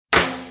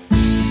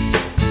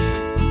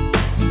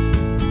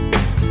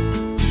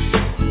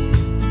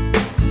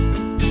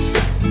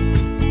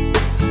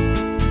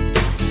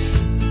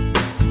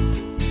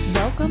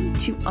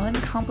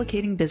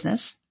Uncomplicating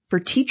Business for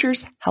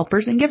Teachers,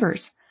 Helpers, and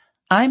Givers.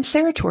 I'm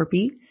Sarah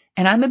Torpy,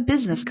 and I'm a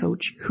business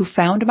coach who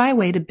found my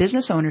way to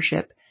business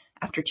ownership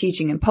after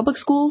teaching in public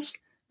schools,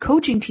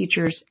 coaching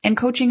teachers, and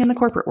coaching in the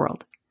corporate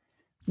world.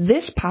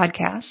 This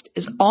podcast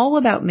is all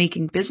about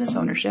making business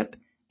ownership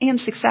and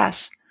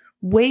success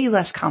way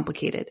less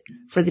complicated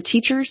for the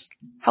teachers,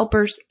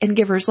 helpers, and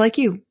givers like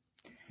you.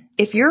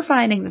 If you're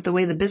finding that the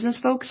way the business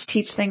folks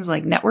teach things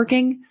like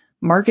networking,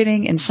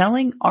 marketing, and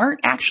selling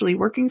aren't actually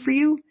working for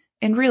you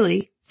and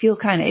really feel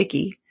kind of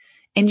icky,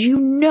 and you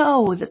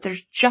know that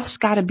there's just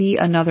got to be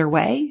another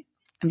way,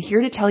 I'm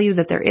here to tell you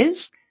that there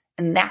is,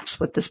 and that's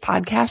what this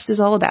podcast is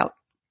all about.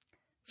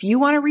 If you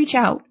want to reach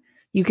out,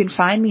 you can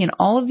find me in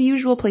all of the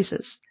usual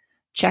places.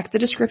 Check the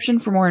description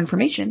for more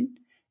information,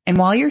 and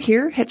while you're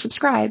here, hit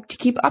subscribe to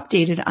keep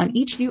updated on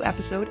each new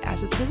episode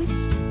as it's released.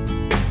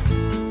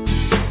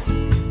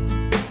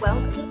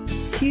 Welcome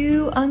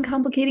to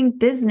Uncomplicating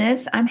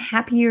Business. I'm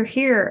happy you're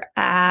here.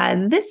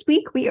 This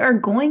week, we are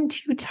going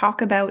to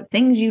talk about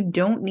things you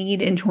don't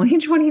need in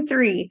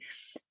 2023.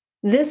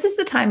 This is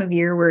the time of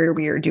year where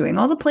we are doing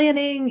all the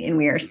planning and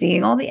we are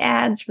seeing all the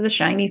ads for the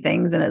shiny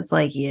things. And it's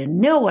like, you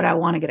know what I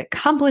want to get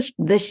accomplished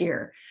this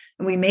year.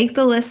 And we make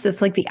the list.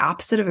 It's like the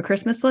opposite of a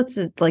Christmas list.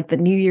 It's like the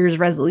New Year's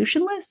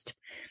resolution list.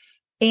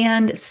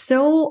 And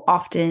so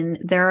often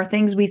there are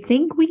things we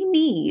think we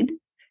need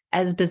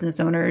as business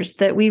owners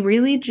that we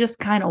really just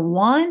kind of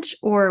want,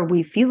 or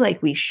we feel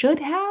like we should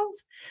have,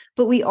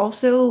 but we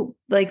also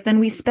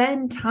then we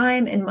spend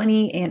time and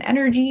money and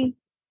energy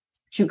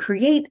to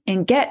create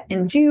and get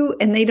and do,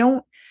 and they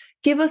don't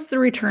give us the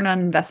return on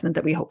investment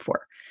that we hope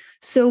for.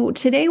 So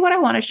today, what I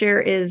want to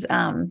share is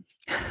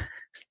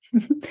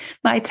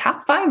my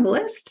top 5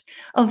 list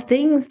of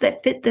things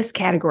that fit this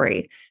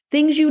category.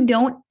 Things you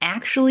don't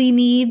actually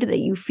need, that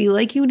you feel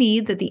like you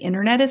need, that the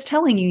internet is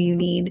telling you you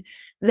need,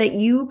 that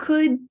you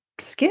could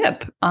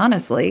skip,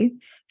 honestly,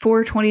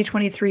 for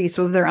 2023.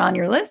 So if they're on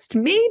your list,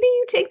 maybe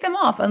you take them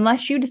off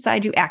unless you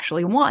decide you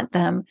actually want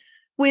them,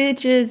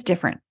 which is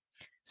different.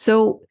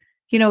 So,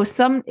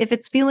 if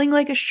it's feeling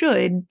like a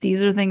should,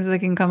 these are things that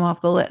can come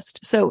off the list.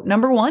 So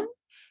number 1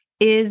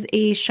 is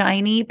a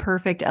shiny,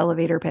 perfect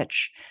elevator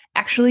pitch.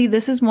 Actually,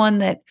 this is one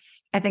that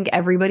I think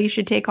everybody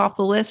should take off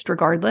the list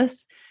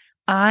regardless.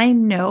 I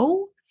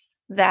know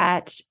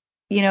that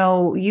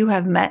you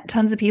have met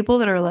tons of people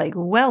that are like,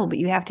 well, but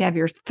you have to have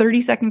your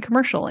 30-second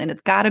commercial and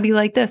it's got to be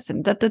like this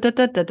and da, da, da,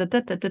 da, da, da,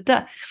 da, da,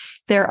 da.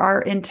 There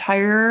are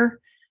entire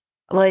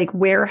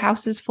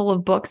warehouses full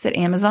of books at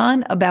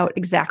Amazon about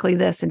exactly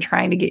this and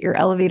trying to get your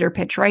elevator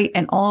pitch right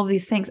and all of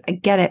these things. I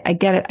get it. I've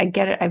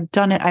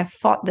done it. I've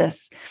fought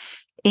this.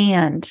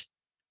 And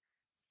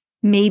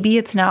maybe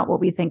it's not what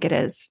we think it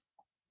is.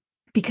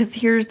 Because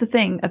here's the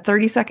thing, a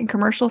 30-second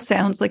commercial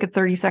sounds like a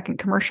 30-second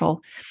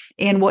commercial.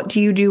 And what do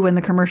you do when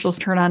the commercials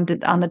turn on the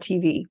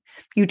TV?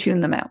 You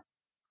tune them out,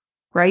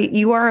 right?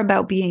 You are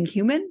about being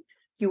human.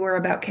 You are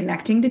about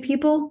connecting to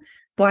people.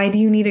 Why do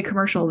you need a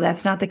commercial?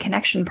 That's not the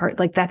connection part.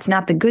 That's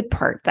not the good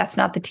part. That's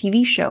not the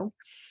TV show.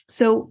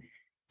 So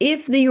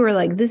if you were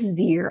like, this is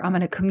the year, I'm going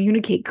to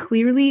communicate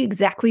clearly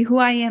exactly who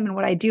I am and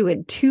what I do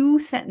in 2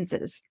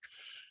 sentences,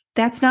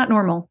 that's not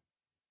normal.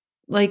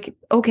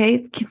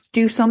 Okay,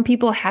 do some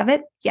people have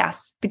it?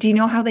 Yes. But do you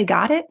know how they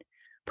got it?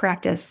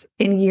 Practice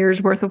in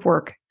years worth of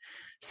work.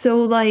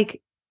 So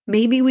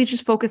maybe we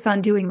just focus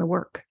on doing the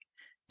work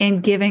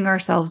and giving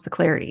ourselves the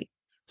clarity.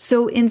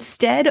 So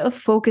instead of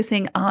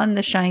focusing on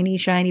the shiny,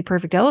 shiny,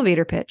 perfect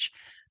elevator pitch,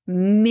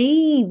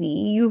 maybe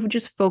you've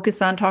just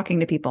focused on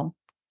talking to people.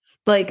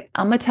 I'm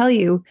going to tell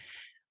you,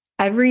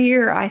 every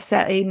year I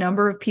set a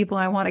number of people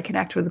I want to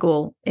connect with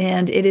goal,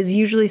 and it is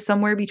usually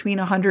somewhere between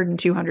 100 and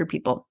 200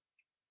 people.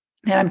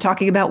 And I'm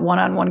talking about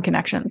one-on-one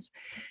connections.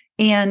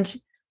 And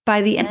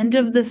by the end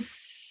of the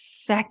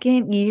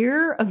second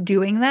year of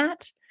doing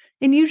that,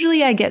 and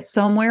usually I get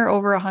somewhere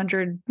over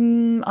 100,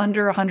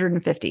 under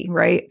 150,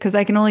 right? Because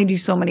I can only do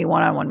so many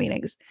one-on-one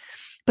meetings.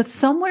 But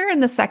somewhere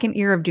in the second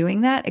year of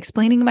doing that,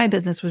 explaining my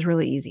business was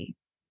really easy.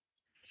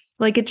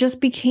 It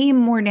just became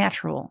more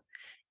natural.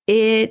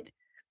 It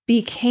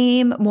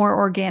became more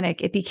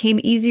organic. It became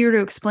easier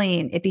to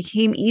explain. It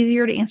became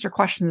easier to answer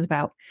questions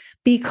about,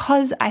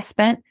 because I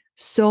spent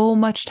so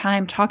much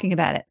time talking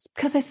about it,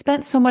 because I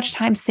spent so much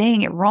time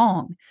saying it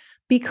wrong,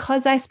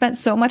 because I spent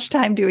so much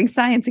time doing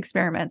science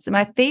experiments. And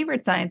my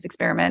favorite science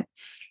experiment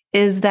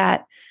is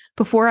that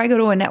before I go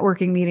to a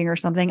networking meeting or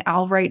something,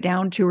 I'll write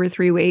down 2 or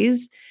 3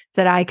 ways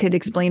that I could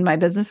explain my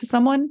business to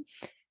someone.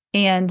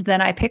 And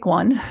then I pick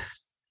one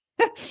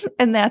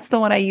and that's the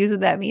one I use at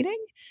that meeting.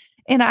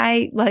 And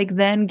I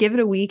then give it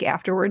a week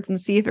afterwards and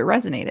see if it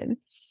resonated.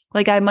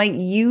 I might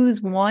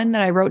use one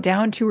that I wrote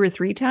down 2 or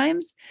 3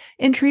 times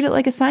and treat it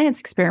like a science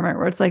experiment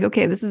where it's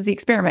okay, this is the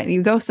experiment. And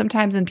you go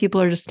sometimes and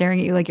people are just staring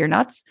at you like you're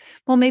nuts.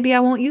 Well, maybe I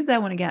won't use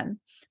that one again.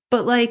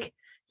 But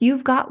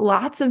you've got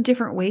lots of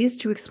different ways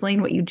to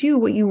explain what you do.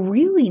 What you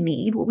really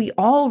need, what we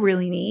all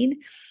really need,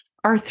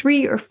 are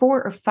 3 or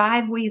 4 or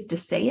 5 ways to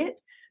say it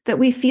that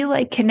we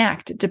feel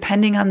connect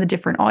depending on the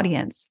different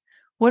audience.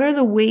 What are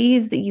the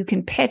ways that you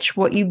can pitch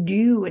what you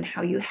do and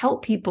how you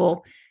help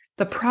people,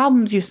 the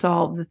problems you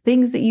solve, the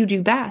things that you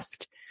do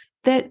best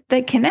that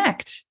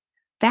connect?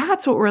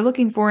 That's what we're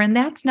looking for. And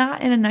that's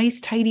not in a nice,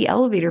 tidy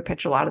elevator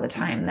pitch a lot of the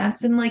time.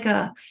 That's in like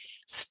a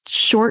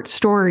short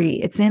story.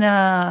 It's in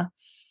a,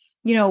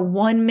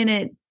 1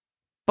 minute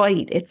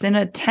bite. It's in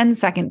a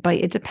 10-second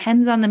bite. It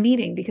depends on the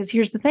meeting, because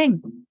here's the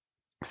thing.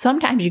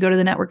 Sometimes you go to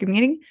the networking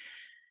meeting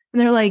and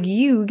they're like,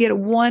 you get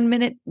 1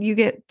 minute, you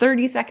get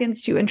 30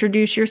 seconds to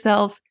introduce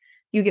yourself.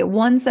 You get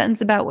 1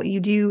 sentence about what you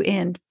do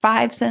and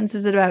 5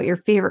 sentences about your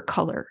favorite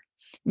color.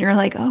 And you're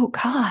like, oh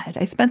God,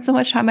 I spent so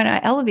much time on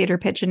an elevator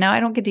pitch and now I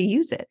don't get to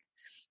use it.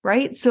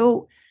 Right.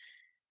 So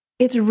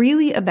it's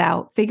really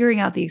about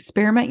figuring out the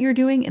experiment you're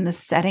doing and the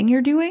setting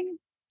you're doing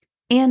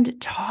and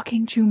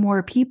talking to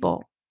more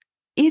people.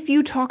 If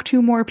you talk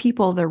to more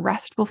people, the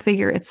rest will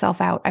figure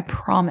itself out. I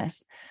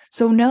promise.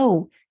 So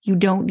no, you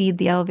don't need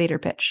the elevator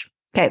pitch.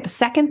 Okay. The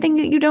second thing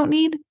that you don't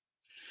need,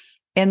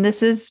 and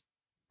this is,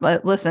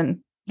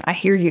 listen, I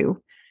hear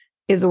you,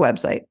 is a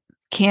website.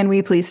 Can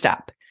we please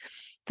stop?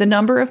 The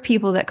number of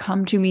people that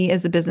come to me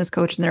as a business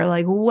coach and they're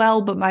like,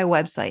 well, but my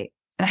website,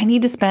 and I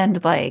need to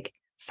spend like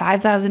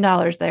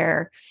 $5,000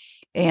 there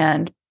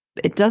and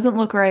it doesn't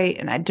look right.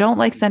 And I don't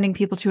like sending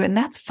people to it. And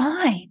that's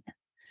fine.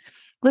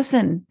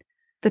 Listen,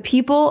 the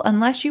people,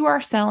 unless you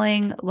are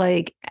selling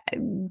like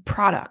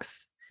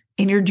products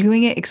and you're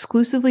doing it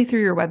exclusively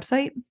through your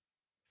website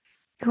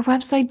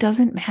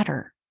doesn't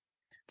matter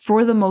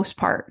for the most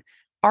part.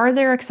 Are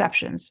there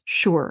exceptions?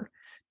 Sure.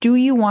 Do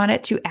you want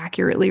it to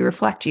accurately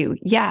reflect you?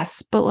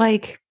 Yes. But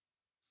like,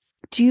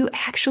 do you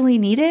actually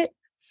need it?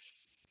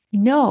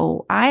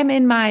 No. I'm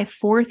in my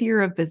 4th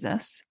year of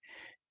business.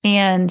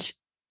 And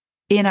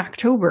in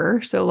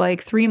October, so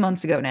like 3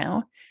 months ago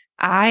now,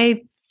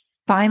 I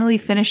finally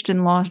finished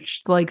and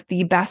launched like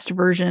the best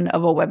version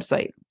of a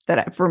website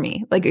for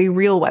me, like a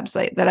real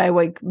website that I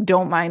like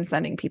don't mind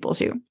sending people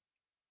to.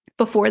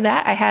 Before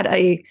that, I had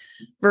a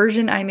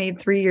version I made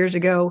 3 years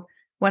ago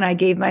when I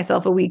gave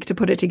myself a week to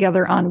put it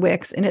together on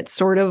Wix, and it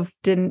sort of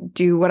didn't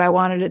do what I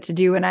wanted it to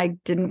do. And I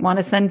didn't want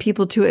to send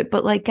people to it,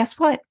 but like, guess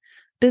what?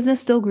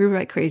 Business still grew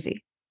like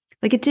crazy.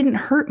 Like it didn't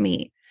hurt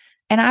me.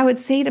 And I would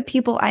say to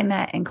people I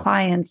met and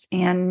clients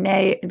and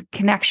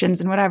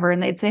connections and whatever,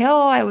 and they'd say,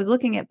 oh, I was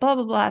looking at blah,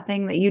 blah, blah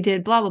thing that you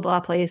did, blah, blah, blah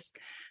place.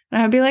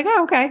 And I'd be like,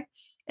 oh, okay.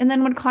 And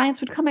then when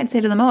clients would come, I'd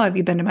say to them, oh, have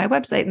you been to my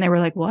website? And they were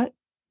like, what?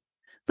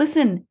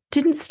 Listen,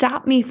 didn't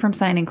stop me from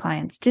signing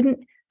clients, didn't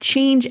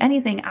change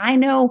anything. I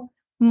know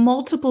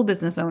multiple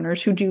business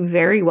owners who do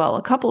very well,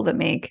 a couple that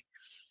make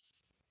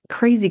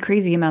crazy,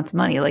 crazy amounts of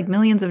money, like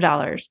millions of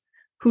dollars,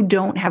 who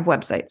don't have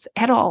websites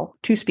at all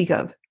to speak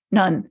of.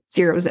 None,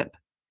 zero zip.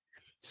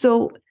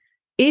 So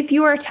if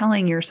you are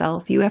telling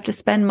yourself you have to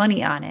spend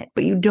money on it,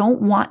 but you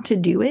don't want to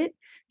do it,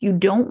 you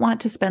don't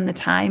want to spend the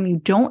time, you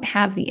don't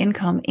have the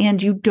income,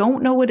 and you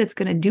don't know what it's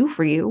going to do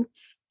for you,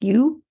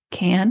 you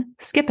can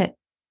skip it.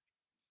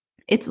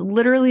 It's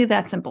literally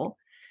that simple.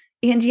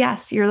 And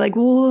yes, you're like,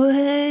 well,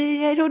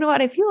 I don't know how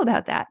I feel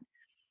about that.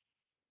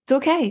 It's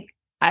okay.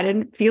 I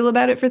didn't feel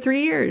about it for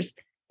 3 years.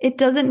 It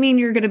doesn't mean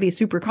you're going to be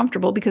super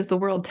comfortable because the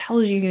world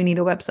tells you you need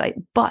a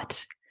website.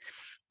 But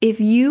if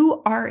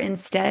you are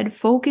instead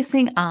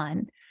focusing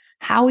on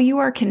how you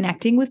are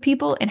connecting with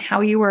people and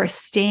how you are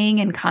staying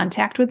in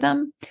contact with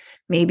them,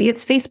 maybe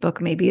it's Facebook,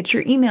 maybe it's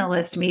your email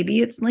list, maybe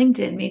it's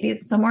LinkedIn, maybe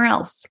it's somewhere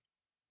else.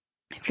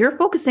 If you're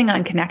focusing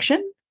on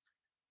connection,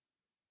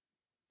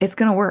 it's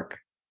going to work.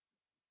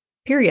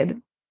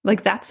 Period.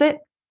 Like that's it.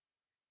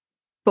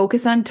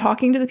 Focus on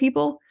talking to the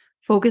people,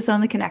 focus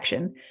on the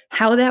connection.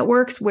 How that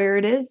works, where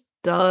it is,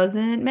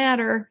 doesn't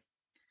matter.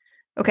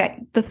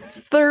 Okay. The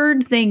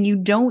third thing you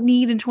don't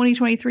need in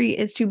 2023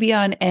 is to be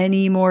on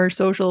any more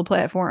social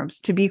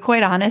platforms. To be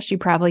quite honest, you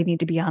probably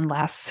need to be on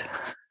less.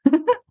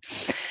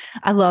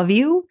 I love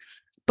you,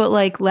 but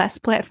like less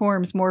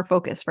platforms, more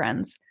focus,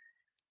 friends.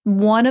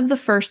 One of the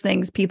first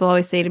things people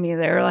always say to me,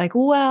 they're like,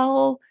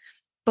 well,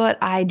 but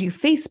I do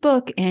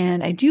Facebook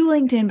and I do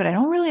LinkedIn, but I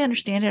don't really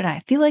understand it. And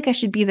I feel like I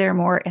should be there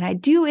more. And I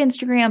do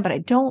Instagram, but I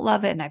don't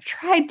love it. And I've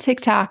tried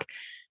TikTok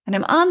and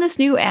I'm on this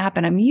new app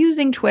and I'm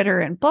using Twitter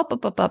and blah, blah,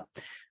 blah, blah.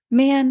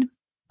 Man,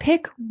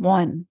 pick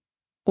one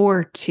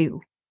or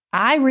two.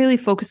 I really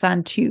focus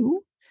on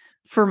two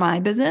for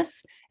my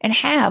business and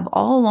have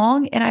all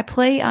along. And I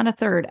play on a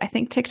third. I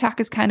think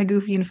TikTok is kind of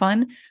goofy and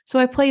fun. So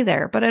I play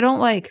there, but I don't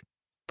like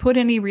put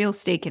any real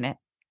stake in it.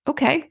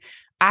 Okay.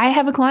 I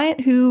have a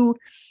client who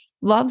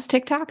loves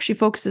TikTok. She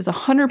focuses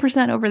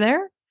 100% over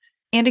there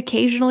and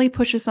occasionally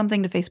pushes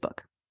something to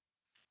Facebook.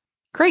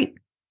 Great.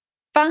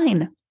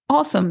 Fine.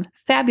 Awesome.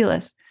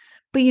 Fabulous.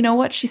 But you know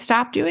what? She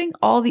stopped doing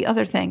all the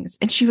other things.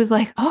 And she was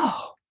like,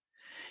 oh,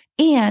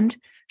 and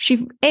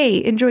she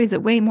A, enjoys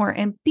it way more.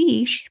 And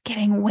B, she's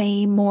getting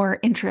way more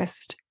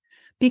interest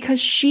because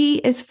she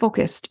is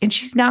focused and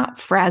she's not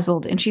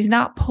frazzled and she's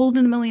not pulled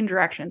in a million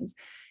directions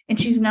and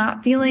she's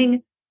not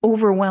feeling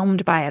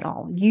overwhelmed by it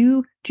all.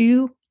 You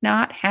do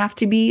not have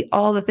to be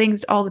all the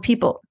things to all the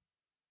people.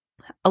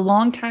 A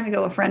long time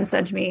ago, a friend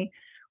said to me,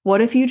 what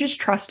if you just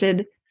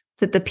trusted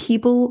that the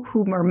people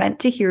who are meant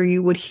to hear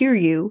you would hear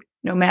you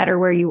no matter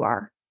where you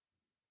are.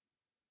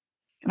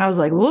 And I was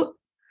like, whoop,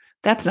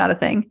 that's not a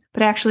thing.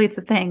 But actually, it's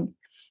a thing.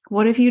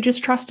 What if you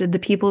just trusted the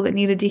people that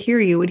needed to hear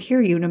you would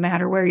hear you no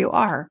matter where you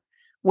are?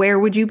 Where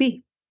would you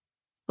be?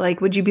 Like,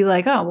 would you be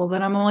like, oh, well,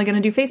 then I'm only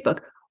going to do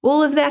Facebook?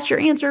 Well, if that's your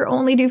answer,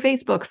 only do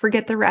Facebook.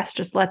 Forget the rest.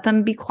 Just let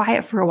them be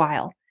quiet for a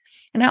while.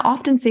 And I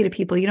often say to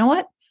people, you know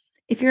what?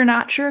 If you're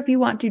not sure if you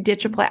want to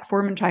ditch a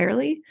platform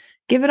entirely,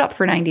 give it up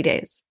for 90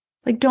 days.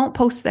 Like, don't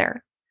post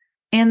there.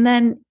 And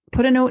then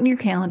put a note in your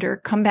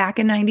calendar, come back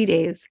in 90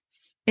 days.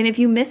 And if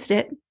you missed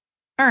it,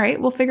 all right,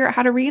 we'll figure out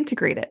how to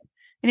reintegrate it.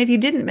 And if you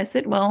didn't miss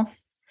it, well,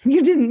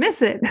 you didn't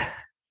miss it.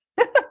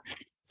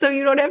 So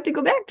you don't have to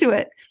go back to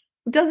it.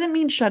 It doesn't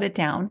mean shut it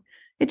down.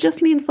 It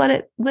just means let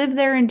it live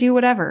there and do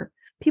whatever.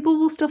 People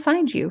will still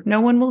find you.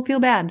 No one will feel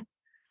bad.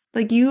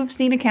 Like, you've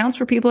seen accounts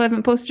where people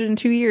haven't posted in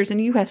 2 years and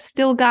you have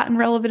still gotten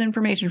relevant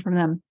information from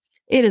them.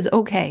 It is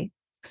okay.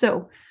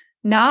 So,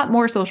 not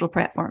more social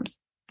platforms,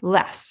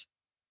 less.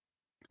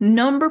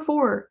 Number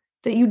 4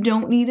 that you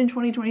don't need in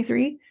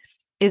 2023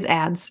 is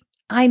ads.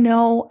 I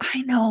know.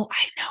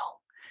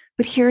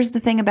 But here's the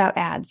thing about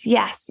ads.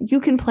 Yes,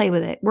 you can play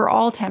with it. We're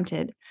all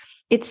tempted.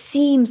 It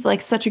seems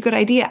like such a good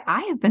idea.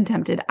 I have been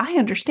tempted. I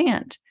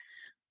understand.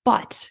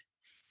 But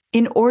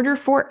in order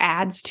for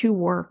ads to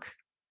work,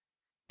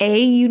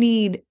 A, you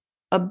need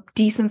a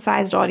decent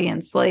sized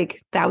audience,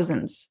 like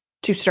thousands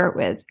to start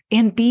with.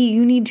 And B,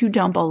 you need to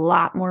dump a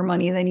lot more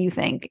money than you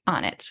think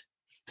on it.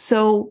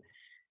 So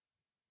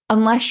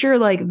unless you're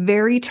like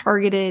very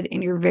targeted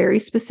and you're very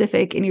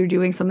specific and you're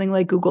doing something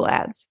like Google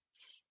Ads,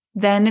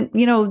 then,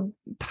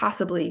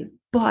 possibly,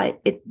 but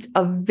it's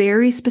a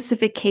very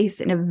specific case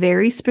in a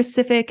very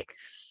specific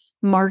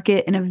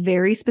market in a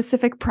very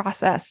specific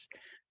process.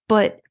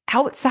 But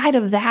outside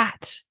of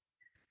that,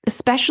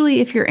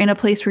 especially if you're in a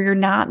place where you're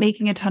not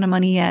making a ton of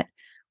money yet,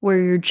 where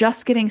you're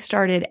just getting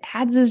started,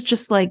 ads is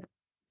just like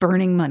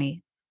burning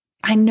money.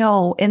 I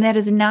know. And that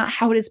is not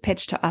how it is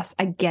pitched to us.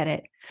 I get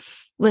it.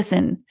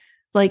 Listen,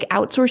 like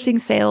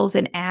outsourcing sales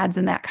and ads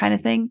and that kind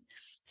of thing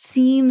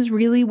seems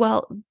really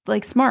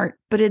smart,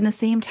 but in the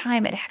same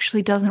time, it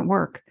actually doesn't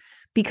work,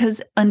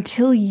 because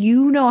until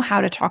you know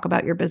how to talk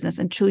about your business,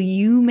 until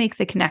you make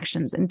the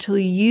connections, until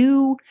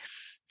you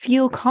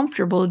feel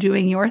comfortable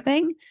doing your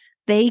thing,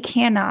 they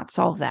cannot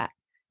solve that.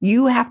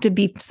 You have to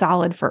be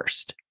solid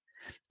first.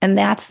 And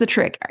that's the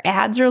trick. Our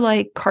ads are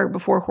like cart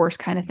before horse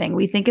kind of thing.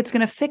 We think it's going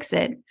to fix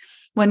it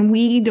when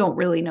we don't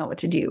really know what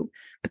to do,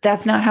 but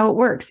that's not how it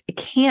works. It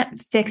can't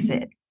fix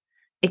it.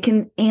 It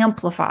can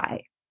amplify.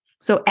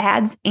 So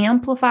ads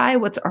amplify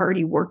what's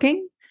already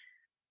working.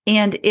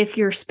 And if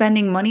you're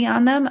spending money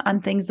on them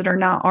on things that are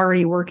not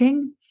already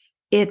working,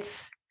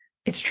 it's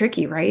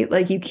tricky, right?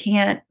 Like you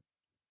can't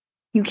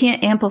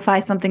amplify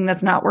something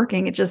that's not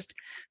working. It just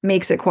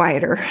makes it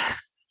quieter.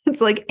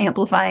 It's like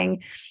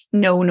amplifying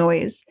no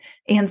noise.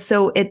 And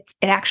so it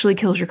actually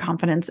kills your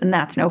confidence, and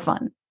that's no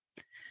fun.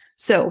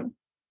 So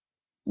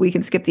we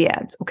can skip the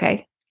ads,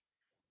 okay?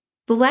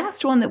 The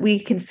last one that we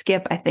can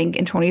skip, I think,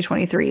 in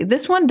 2023,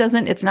 this one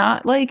it's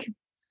not like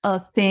a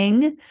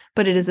thing,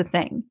 but it is a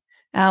thing.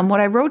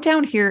 What I wrote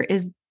down here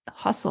is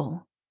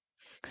hustle.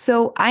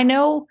 So I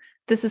know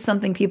this is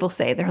something people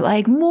say. They're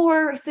like,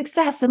 more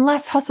success and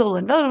less hustle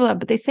and blah, blah, blah.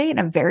 But they say it in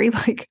a very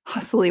like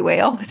hustly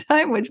way all the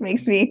time, which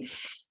makes me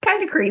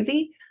kind of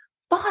crazy.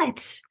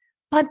 But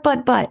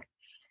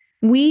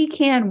we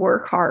can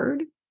work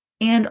hard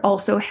and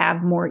also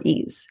have more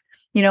ease.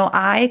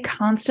 I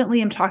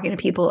constantly am talking to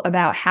people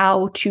about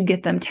how to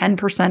get them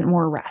 10%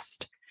 more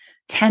rest,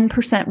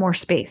 10% more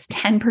space,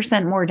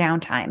 10% more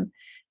downtime.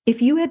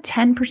 If you had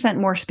 10%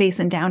 more space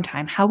and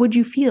downtime, how would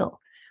you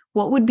feel?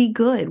 What would be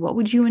good? What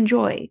would you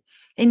enjoy?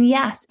 And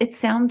yes, it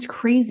sounds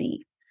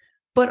crazy,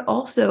 but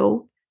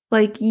also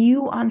like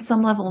you on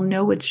some level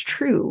know it's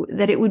true,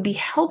 that it would be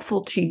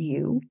helpful to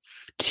you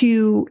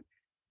to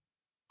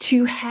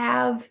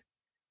have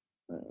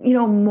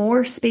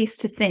more space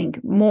to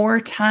think, more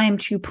time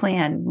to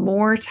plan,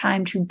 more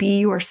time to be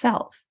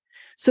yourself.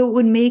 So it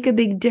would make a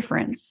big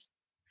difference.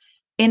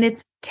 And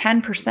it's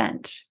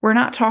 10%. We're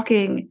not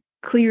talking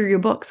clear your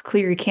books,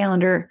 clear your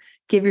calendar,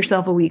 give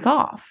yourself a week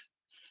off.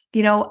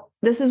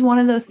 This is one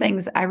of those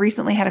things. I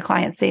recently had a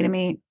client say to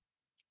me,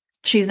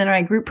 she's in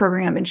my group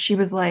program, and she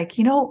was like,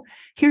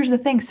 here's the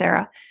thing,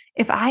 Sarah,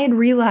 if I had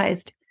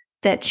realized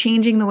that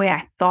changing the way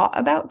I thought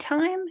about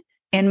time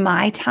and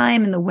my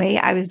time and the way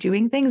I was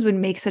doing things would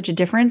make such a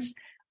difference,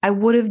 I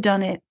would have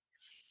done it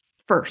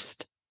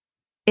first.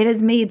 It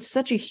has made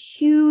such a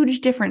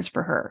huge difference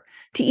for her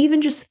to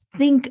even just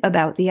think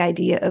about the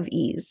idea of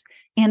ease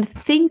and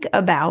think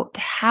about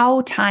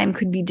how time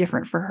could be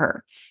different for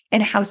her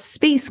and how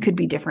space could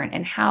be different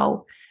and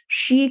how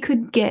she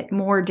could get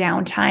more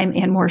downtime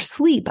and more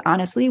sleep.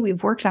 Honestly,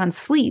 we've worked on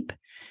sleep,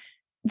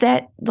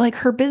 that like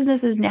her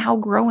business is now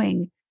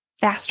growing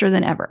faster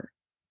than ever,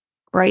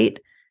 right?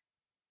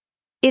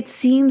 It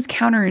seems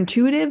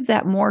counterintuitive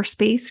that more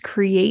space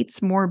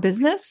creates more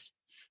business,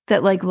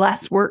 that like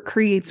less work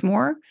creates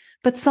more.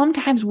 But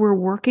sometimes we're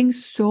working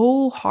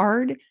so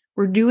hard,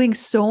 We're doing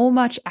so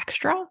much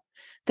extra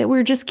that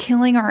we're just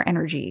killing our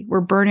energy.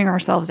 We're burning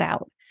ourselves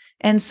out.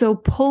 And so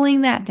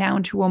pulling that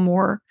down to a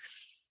more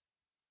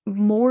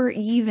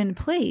even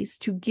place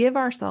to give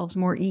ourselves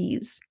more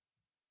ease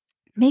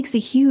makes a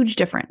huge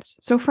difference.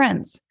 So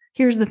friends,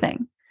 here's the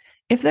thing.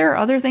 If there are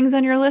other things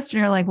on your list and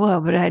you're like,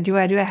 whoa, but do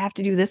I have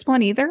to do this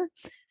one either?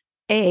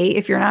 A,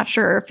 if you're not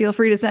sure, feel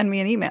free to send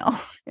me an email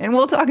and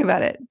we'll talk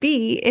about it.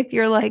 B, if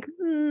you're like,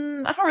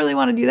 I don't really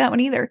want to do that one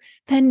either,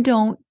 then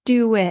don't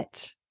do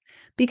it.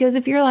 Because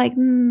if you're like, I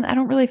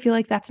don't really feel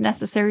like that's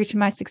necessary to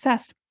my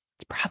success,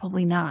 it's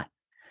probably not.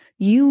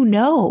 You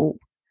know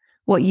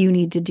what you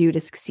need to do to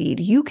succeed.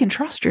 You can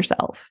trust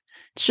yourself.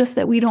 It's just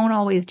that we don't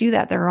always do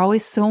that. There are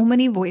always so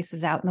many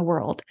voices out in the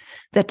world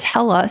that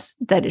tell us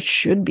that it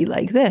should be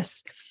like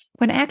this,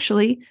 when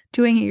actually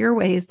doing it your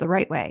way is the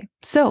right way.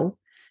 So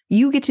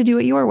you get to do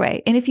it your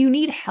way. And if you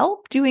need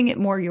help doing it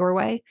more your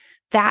way,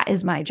 that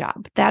is my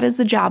job. That is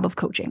the job of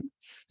coaching.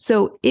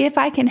 So if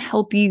I can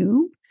help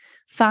you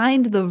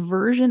find the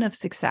version of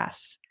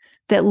success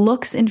that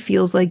looks and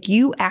feels like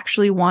you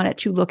actually want it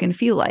to look and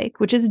feel like,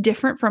 which is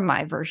different from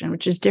my version,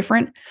 which is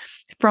different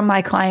from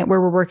my client where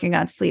we're working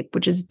on sleep,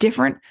 which is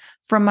different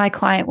from my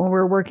client when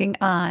we're working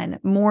on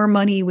more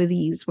money with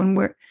ease, when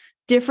we're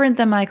different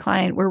than my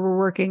client where we're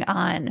working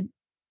on,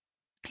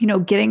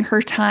 getting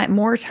her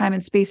more time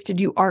and space to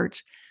do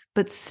art,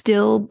 but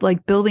still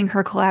like building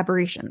her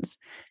collaborations.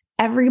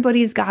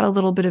 Everybody's got a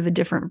little bit of a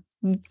different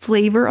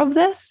flavor of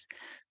this,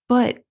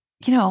 but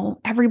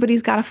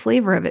everybody's got a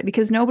flavor of it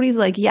because nobody's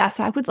like, yes,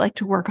 I would like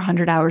to work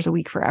 100 hours a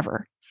week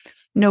forever.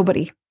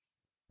 Nobody.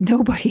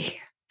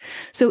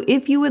 So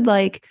if you would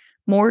like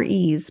more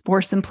ease,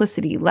 more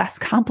simplicity, less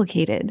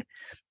complicated,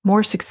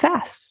 more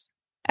success,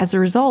 as a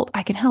result,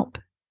 I can help.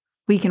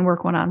 We can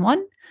work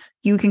one-on-one.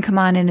 You can come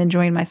on in and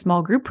join my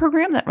small group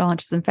program that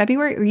launches in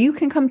February, or you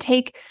can come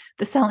take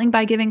the Selling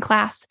by Giving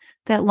class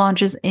that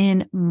launches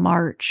in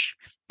March.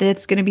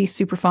 That's going to be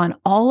super fun.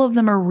 All of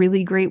them are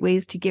really great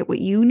ways to get what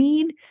you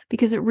need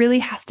because it really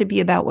has to be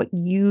about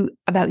you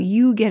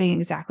getting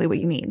exactly what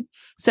you need.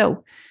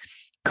 So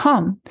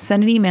come,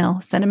 send an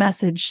email, send a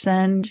message,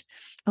 send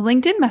a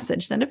LinkedIn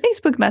message, send a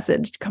Facebook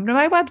message, come to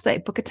my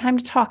website, book a time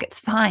to talk. It's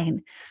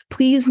fine.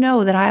 Please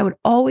know that I would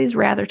always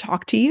rather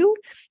talk to you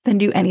than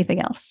do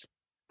anything else.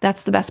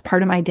 That's the best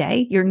part of my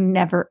day. You're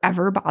never,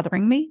 ever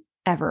bothering me,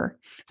 ever.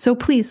 So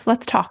please,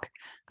 let's talk.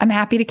 I'm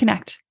happy to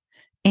connect.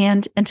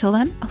 And until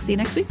then, I'll see you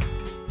next week.